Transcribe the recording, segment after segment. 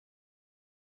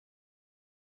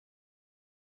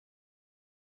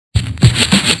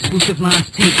exclusive lines,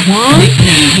 take one.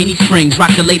 Nickname, Henny Springs,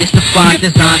 rock the latest defined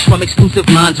designs from exclusive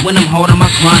lines. When I'm hard on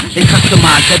my grind, they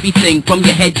customize everything from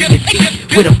your head to your feet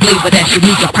with a flavor that's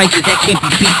unique and prices that can't be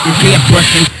beat. Is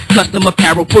airbrushing, custom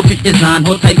apparel, perfect design,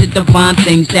 all types of divine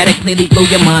things that'll clearly blow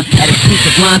your mind. At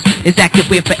exclusive lines, it's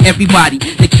activewear for everybody,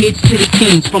 the kids to the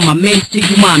teens, from my men's to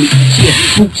you mommy. Yeah,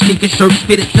 boots, sneakers, shirts,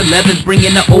 fitted to leathers, bring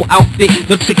in the old outfit.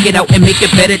 They'll trick it out and make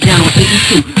it better down on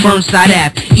 82 Burnside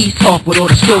Ave, East Hartford, or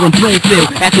the store in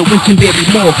Bloomfield at the Winchonberry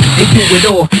Mall. They do it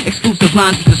all. Exclusive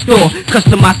lines at the store.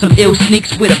 Customize some ill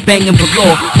sneaks with a banging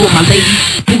velour. For my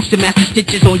ladies, boost the master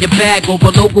stitches on your bag,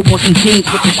 over logo on some jeans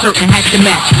with your shirt and hat to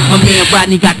match. My man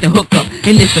Rodney got the hookup,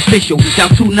 and it's official. Dial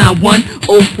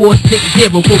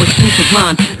 291-0460 for exclusive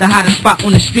lines. The hottest spot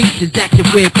on the streets is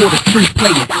activewear for the street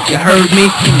player. You heard me?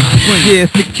 Yeah,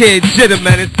 it's the kid, Jitter,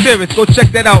 man. It's serious. Go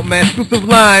check that out, man. Exclusive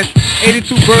lines,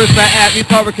 82 Burnside Ave, East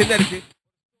Hartford, Connecticut.